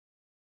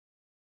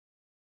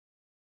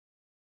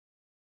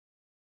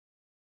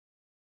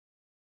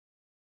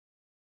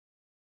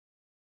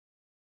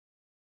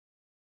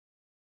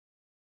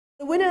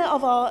The winner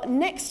of our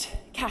next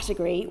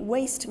category,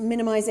 Waste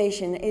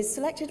Minimisation, is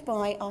selected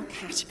by our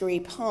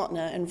category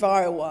partner,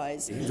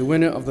 EnviroWise. The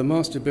winner of the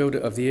Master Builder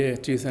of the Year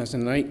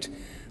 2008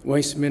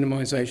 Waste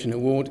Minimisation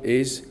Award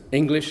is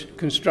English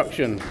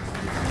Construction.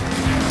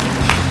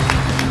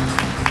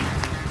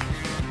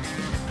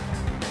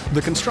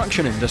 The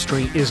construction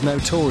industry is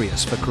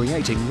notorious for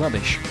creating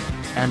rubbish,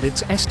 and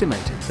it's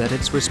estimated that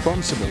it's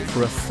responsible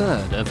for a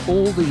third of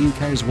all the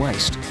UK's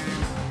waste.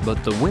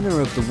 But the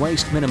winner of the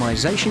Waste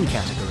Minimisation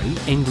category,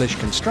 English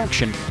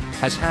Construction,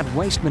 has had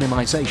waste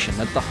minimisation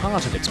at the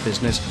heart of its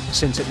business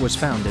since it was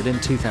founded in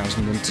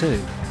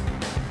 2002.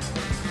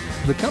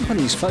 The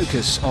company's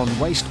focus on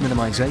waste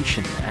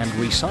minimisation and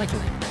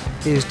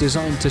recycling is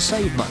designed to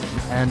save money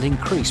and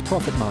increase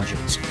profit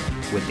margins,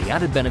 with the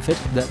added benefit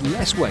that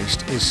less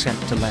waste is sent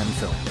to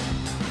landfill.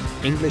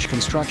 English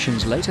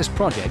Construction's latest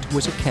project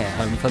was a care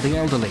home for the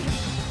elderly.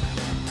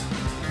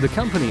 The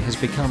company has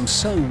become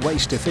so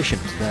waste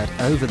efficient that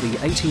over the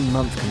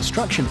 18-month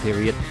construction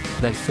period,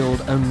 they filled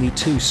only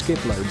 2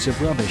 skip loads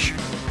of rubbish.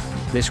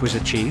 This was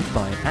achieved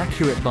by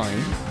accurate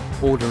buying,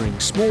 ordering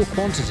small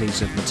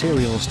quantities of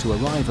materials to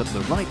arrive at the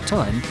right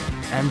time,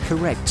 and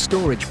correct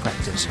storage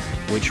practice,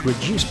 which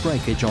reduced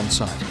breakage on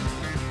site.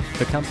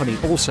 The company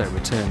also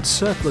returned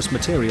surplus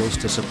materials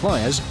to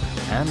suppliers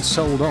and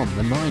sold on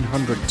the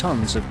 900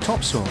 tonnes of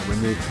topsoil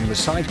removed from the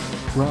site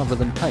rather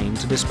than paying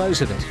to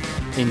dispose of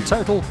it. In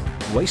total,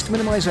 waste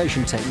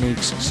minimisation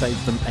techniques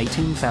saved them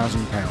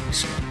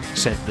 £18,000.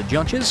 Said the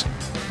judges,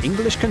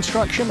 English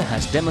Construction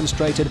has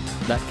demonstrated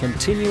that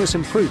continuous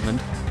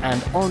improvement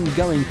and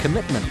ongoing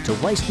commitment to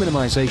waste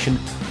minimisation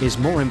is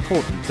more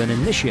important than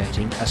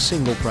initiating a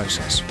single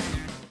process.